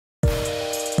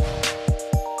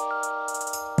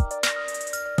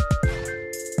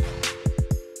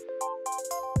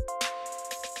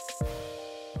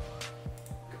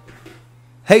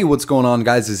Hey, what's going on,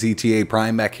 guys? It's ETA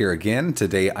Prime back here again.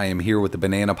 Today I am here with the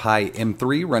Banana Pi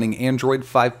M3 running Android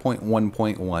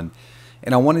 5.1.1,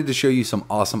 and I wanted to show you some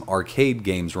awesome arcade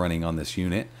games running on this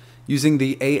unit using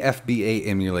the aFBA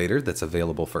emulator that's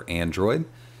available for Android.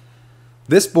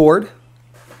 This board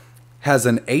has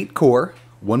an 8-core,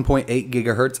 1.8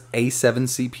 GHz A7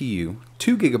 CPU,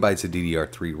 2 GB of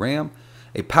DDR3 RAM,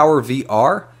 a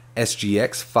PowerVR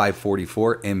SGX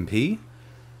 544 MP.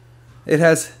 It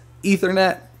has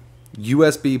Ethernet,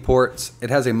 USB ports, it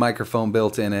has a microphone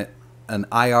built in it, an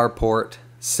IR port,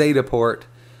 SATA port,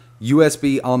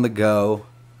 USB on the go.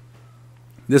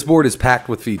 This board is packed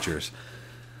with features.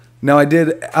 Now I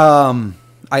added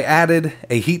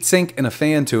a heatsink and a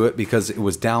fan to it because it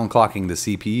was downclocking the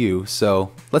CPU,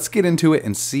 so let's get into it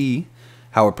and see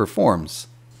how it performs.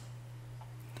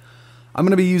 I'm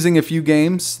going to be using a few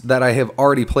games that I have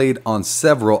already played on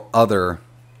several other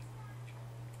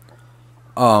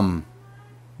I'm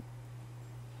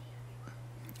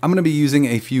going to be using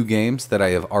a few games that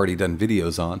I have already done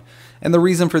videos on, and the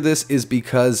reason for this is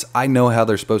because I know how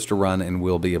they're supposed to run and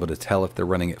will be able to tell if they're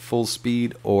running at full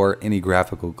speed or any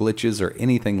graphical glitches or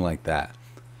anything like that.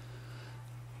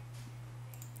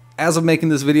 As of making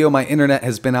this video, my internet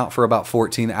has been out for about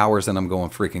 14 hours and I'm going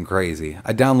freaking crazy.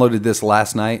 I downloaded this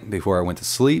last night before I went to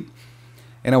sleep,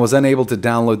 and I was unable to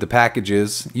download the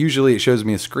packages. Usually it shows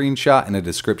me a screenshot and a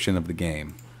description of the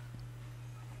game.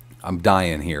 I'm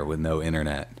dying here with no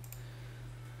internet.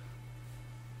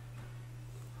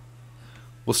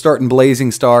 We'll start in Blazing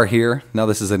Star here. Now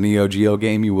this is a Neo Geo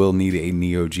game. You will need a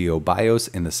Neo Geo BIOS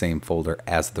in the same folder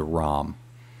as the ROM.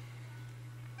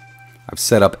 I've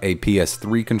set up a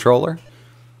PS3 controller.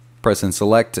 Press and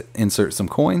select to insert some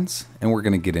coins, and we're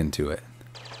going to get into it.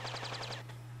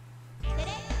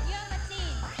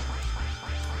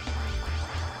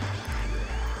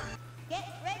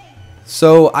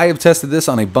 So I have tested this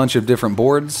on a bunch of different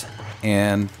boards,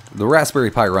 and the Raspberry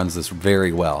Pi runs this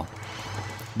very well.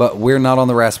 But we're not on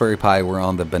the Raspberry Pi, we're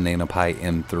on the Banana Pi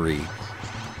M3.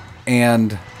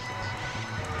 And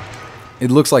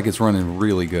it looks like it's running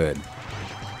really good.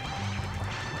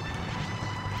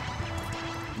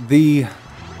 The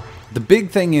big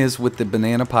thing is with the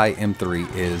Banana Pi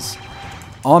M3 is,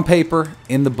 on paper,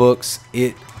 in the books,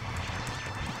 it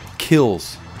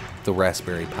kills the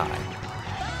Raspberry Pi.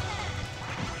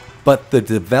 But the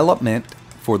development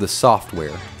for the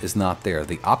software is not there.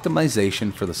 The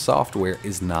optimization for the software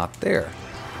is not there.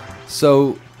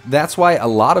 So that's why a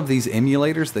lot of these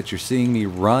emulators that you're seeing me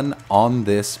run on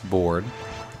this board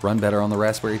run better on the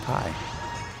Raspberry Pi.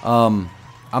 I'm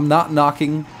not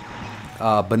knocking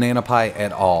Banana Pi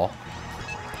at all.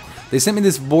 They sent me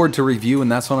this board to review,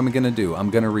 and that's what I'm going to do. I'm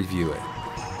going to review it.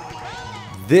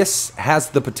 This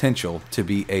has the potential to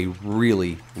be a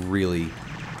really, really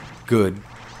good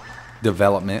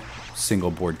development single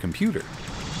board computer.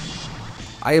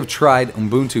 I have tried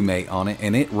Ubuntu Mate on it,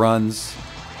 and it runs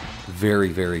very,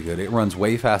 very good. It runs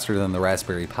way faster than the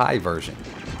Raspberry Pi version.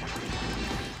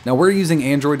 Now we're using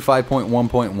Android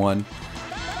 5.1.1,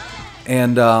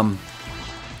 and a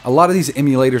lot of these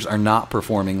emulators are not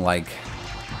performing like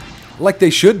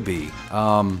they should be,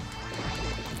 and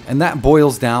that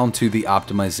boils down to the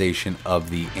optimization of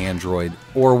the Android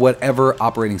or whatever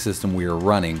operating system we are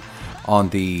running on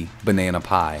the Banana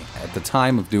Pi at the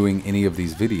time of doing any of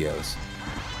these videos.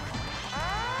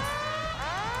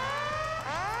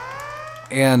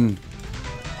 And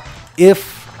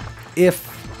if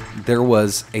there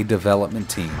was a development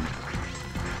team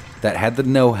that had the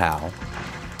know-how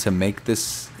to make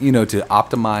this, to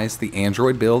optimize the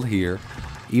Android build here,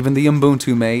 even the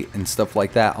Ubuntu Mate and stuff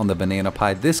like that on the Banana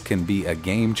Pi, this can be a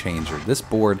game changer. This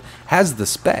board has the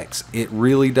specs. It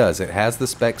really does. It has the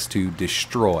specs to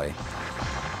destroy.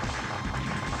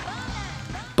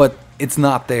 But it's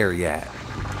not there yet.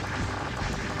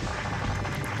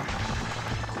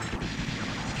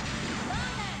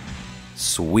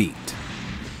 Sweet.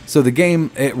 So the game,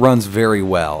 it runs very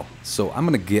well. So I'm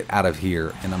going to get out of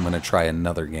here and I'm going to try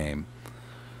another game.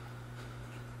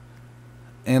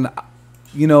 And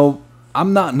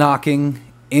I'm not knocking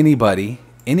anybody,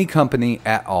 any company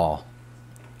at all.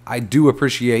 I do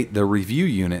appreciate the review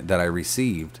unit that I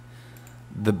received.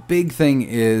 The big thing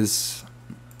is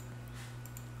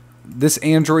this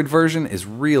Android version is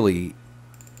really,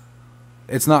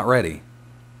 it's not ready.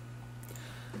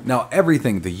 Now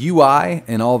everything, the UI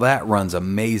and all that runs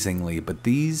amazingly, but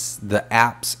the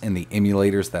apps and the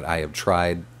emulators that I have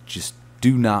tried just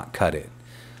do not cut it.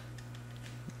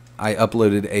 I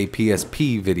uploaded a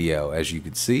PSP video, as you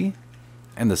could see,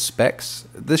 and the specs,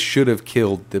 this should have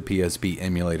killed the PSP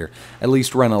emulator. At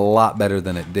least run a lot better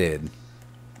than it did.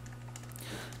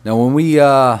 Now when we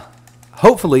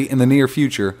hopefully in the near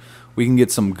future we can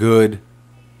get some good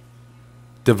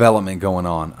development going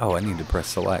on. Oh, I need to press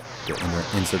select to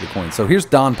insert the coin. So here's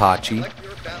DonPachi.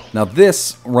 Now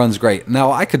this runs great.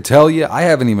 Now I could tell you, I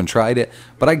haven't even tried it,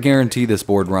 but I guarantee this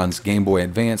board runs Game Boy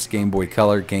Advance, Game Boy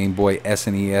Color, Game Boy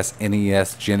SNES,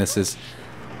 NES, Genesis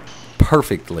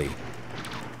perfectly.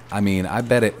 I mean, I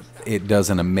bet it does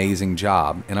an amazing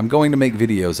job, and I'm going to make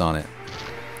videos on it.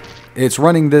 It's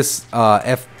running this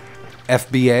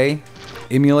FBA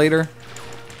emulator.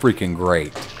 Freaking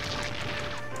great.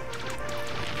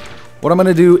 What I'm going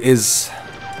to do is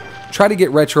try to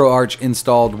get RetroArch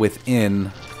installed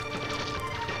within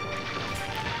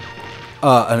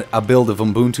a build of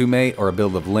Ubuntu Mate or a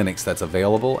build of Linux that's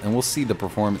available, and we'll see the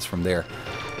performance from there.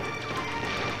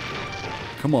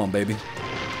 Come on, baby.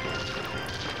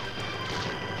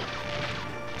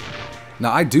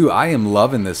 Now I am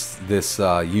loving this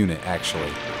unit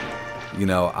actually. You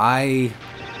know,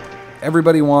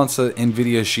 everybody wants an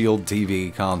NVIDIA Shield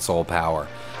TV console power,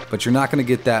 but you're not going to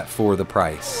get that for the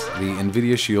price. The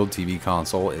NVIDIA Shield TV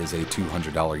console is a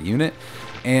 $200 unit,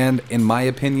 and in my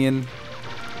opinion,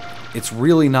 it's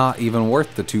really not even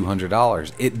worth the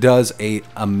 $200. It does an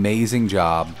amazing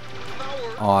job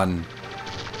on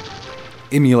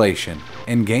emulation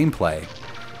and gameplay,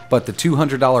 but the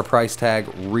 $200 price tag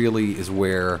really is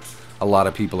where a lot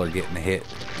of people are getting hit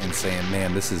and saying,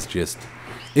 man, this is just...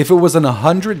 If it was an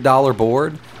 $100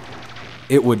 board,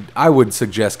 I would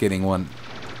suggest getting one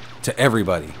to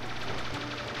everybody.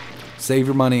 Save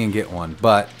your money and get one.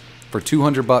 But for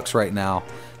 $200 right now,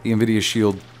 the NVIDIA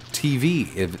Shield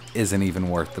TV isn't even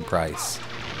worth the price.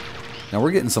 Now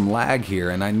we're getting some lag here,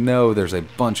 and I know there's a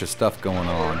bunch of stuff going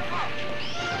on.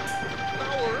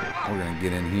 We're going to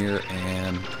get in here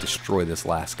and destroy this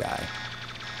last guy.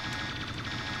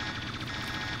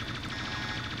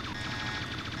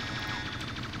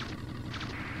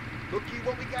 Looky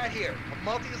what we got here. A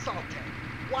multi-assault tank.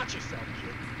 Watch yourself,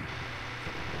 kid.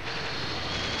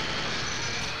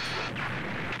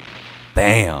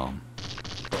 Bam!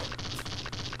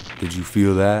 Did you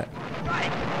feel that?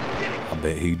 I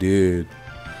bet he did.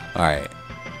 Alright.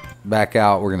 Back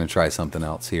out. We're going to try something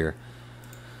else here.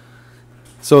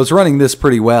 So it's running this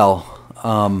pretty well.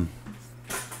 I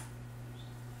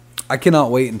cannot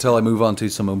wait until I move on to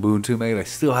some Ubuntu Mate. I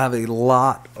still have a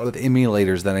lot of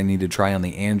emulators that I need to try on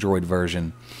the Android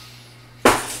version.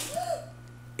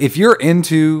 If you're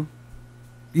into,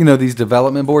 you know, these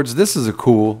development boards, this is a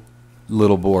cool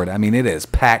little board. I mean, it is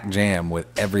packed jam with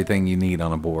everything you need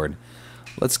on a board.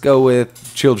 Let's go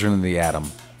with Children of the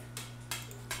Atom.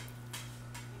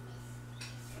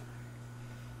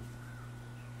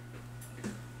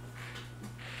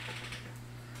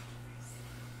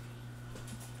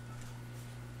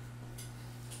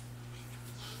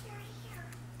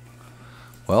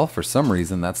 Well, for some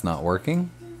reason that's not working.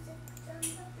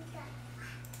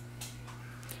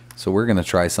 So we're going to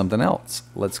try something else.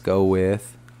 Let's go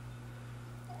with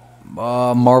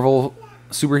Marvel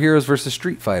Superheroes versus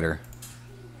Street Fighter.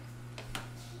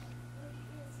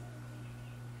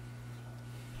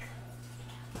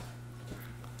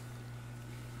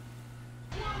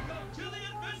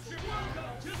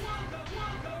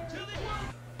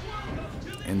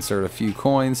 Insert a few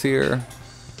coins here.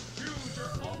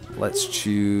 Let's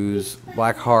choose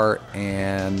Blackheart,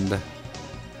 and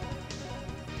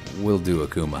we'll do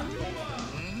Akuma.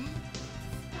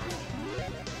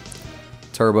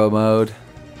 Turbo mode.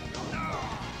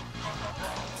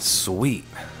 Sweet.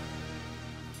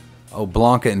 Oh,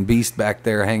 Blanca and Beast back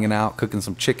there hanging out, cooking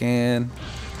some chicken.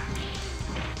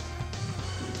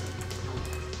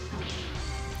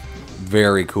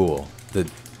 Very cool.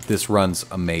 This runs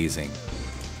amazing.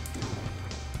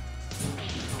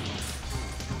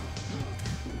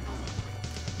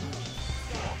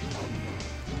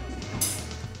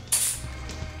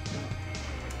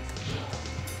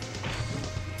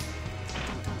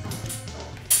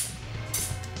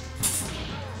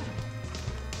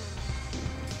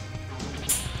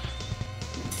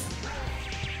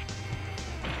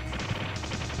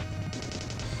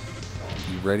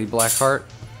 Ready, Blackheart?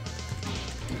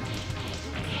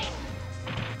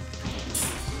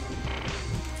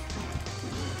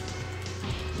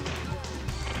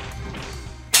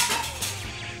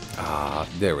 Ah,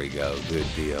 there we go. Good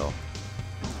deal.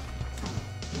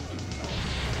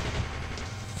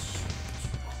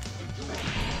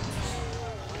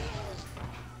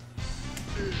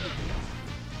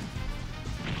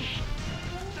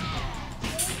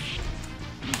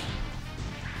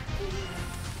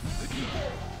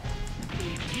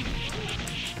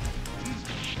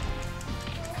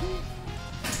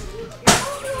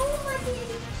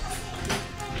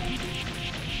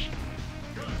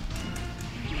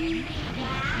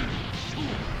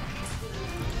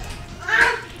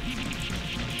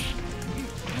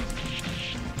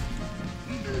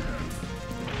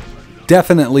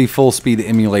 definitely full speed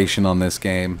emulation on this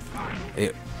game.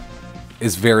 It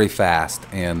is very fast,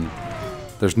 and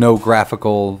there's no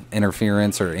graphical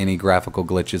interference or any graphical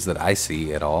glitches that I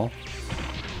see at all.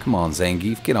 Come on,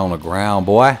 Zangief, get on the ground,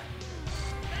 boy.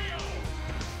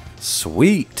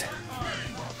 Sweet.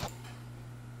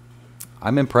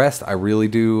 I'm impressed. I really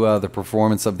do. The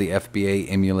performance of the FBA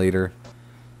emulator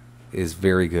is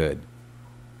very good.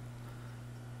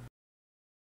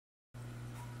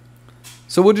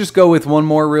 So we'll just go with one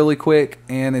more really quick,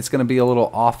 and it's going to be a little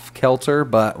off-kilter,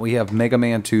 but we have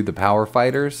Megaman 2, The Power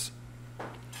Fighters.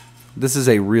 This is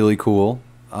a really cool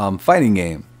fighting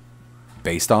game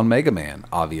based on Megaman,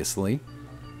 obviously.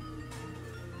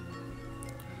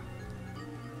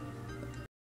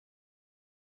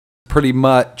 Pretty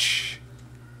much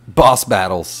boss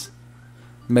battles.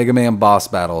 Megaman boss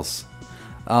battles.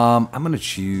 I'm going to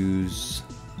choose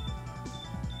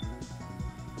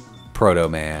Proto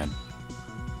Man.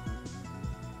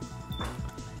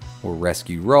 We'll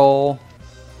rescue Roll,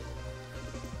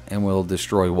 and we'll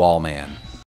destroy Wallman.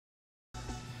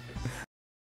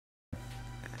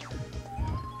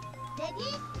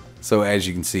 So as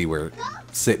you can see, we're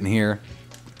sitting here,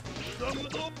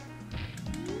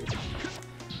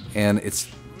 and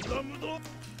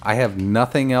I have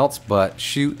nothing else but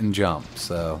shoot and jump.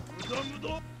 So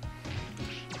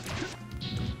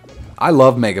I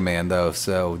love Mega Man though,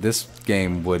 so this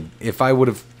game would, if I would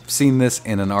have seen this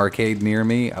in an arcade near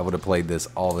me, I would have played this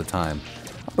all the time.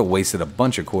 I would have wasted a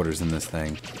bunch of quarters in this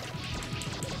thing.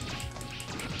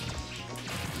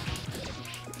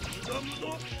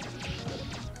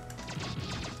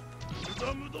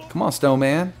 Come on, Stone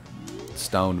Man.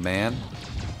 Stoned Man.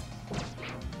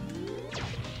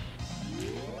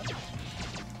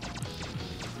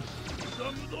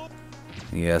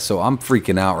 Yeah, so I'm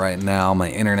freaking out right now.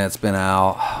 My internet's been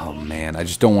out. Oh man, I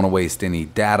just don't want to waste any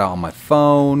data on my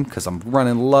phone because I'm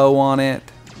running low on it.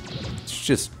 It's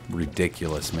just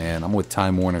ridiculous, man. I'm with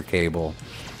Time Warner Cable.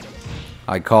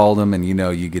 I called them, and you know,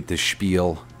 you get this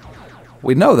spiel.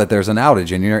 We know that there's an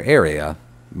outage in your area.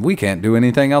 We can't do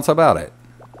anything else about it.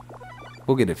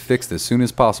 We'll get it fixed as soon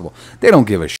as possible. They don't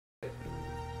give a shit.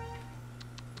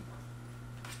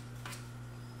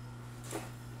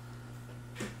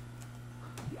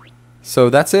 So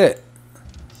that's it.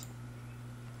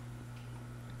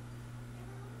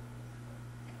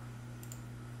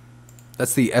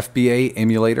 That's the FBA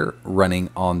emulator running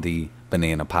on the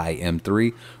Banana Pi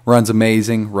M3. Runs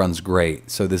amazing, runs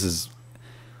great. So this is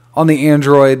on the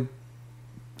Android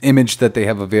image that they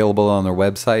have available on their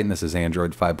website, and this is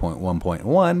Android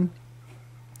 5.1.1.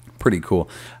 Pretty cool.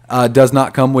 Does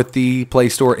not come with the Play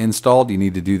Store installed. You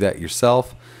need to do that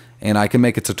yourself. And I can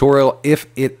make a tutorial if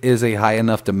it is a high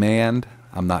enough demand.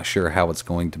 I'm not sure how it's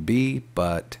going to be,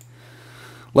 but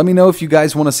let me know if you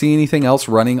guys want to see anything else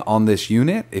running on this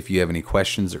unit. If you have any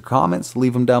questions or comments,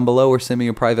 leave them down below or send me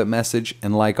a private message.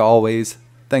 And like always,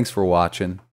 thanks for watching.